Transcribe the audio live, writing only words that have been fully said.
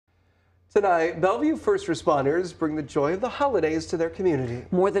Tonight, Bellevue first responders bring the joy of the holidays to their community.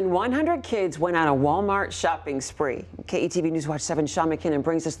 More than 100 kids went on a Walmart shopping spree. KETV NewsWatch 7 Sean McKinnon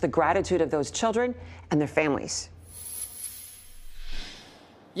brings us the gratitude of those children and their families.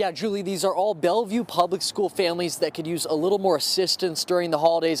 Yeah, Julie, these are all Bellevue public school families that could use a little more assistance during the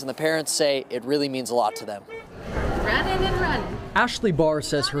holidays, and the parents say it really means a lot to them. Running and running. Ashley Barr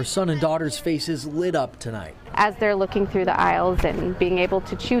says her son and daughter's faces lit up tonight. As they're looking through the aisles and being able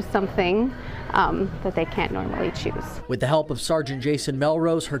to choose something that they can't normally choose. With the help of Sergeant Jason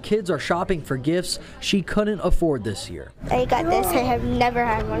Melrose, her kids are shopping for gifts she couldn't afford this year. I got this. I have never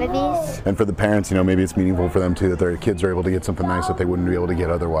had one of these. And for the parents, maybe it's meaningful for them too that their kids are able to get something nice that they wouldn't be able to get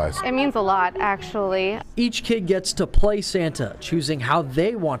otherwise. It means a lot, actually. Each kid gets to play Santa, choosing how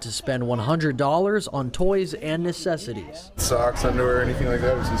they want to spend $100 on toys and necessities. Socks, underwear, anything like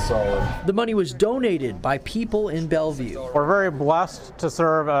that is just solid. The money was donated by people in Bellevue. We're very blessed to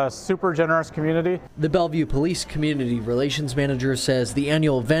serve a super generous community. The Bellevue Police Community Relations Manager says the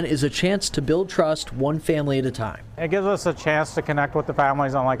annual event is a chance to build trust one family at a time. It gives us a chance to connect with the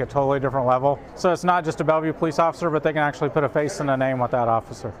families on like a totally different level. So it's not just a Bellevue police officer, but they can actually put a face and a name with that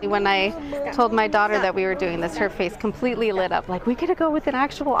officer. When I told my daughter that we were doing this, her face completely lit up. Like, we could go with an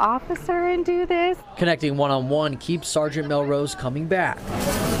actual officer and do this. Connecting one-on-one keeps Sergeant Melrose coming back.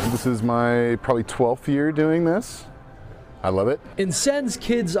 This is my probably 12th year doing this. I love it. And sends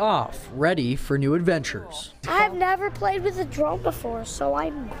kids off, ready for new adventures. I've never played with a drone before, so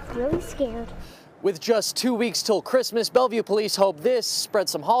I'm really scared. With just 2 weeks till Christmas, Bellevue police hope this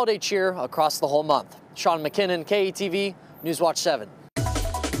spreads some holiday cheer across the whole month. Sean McKinnon, KETV, NewsWatch 7.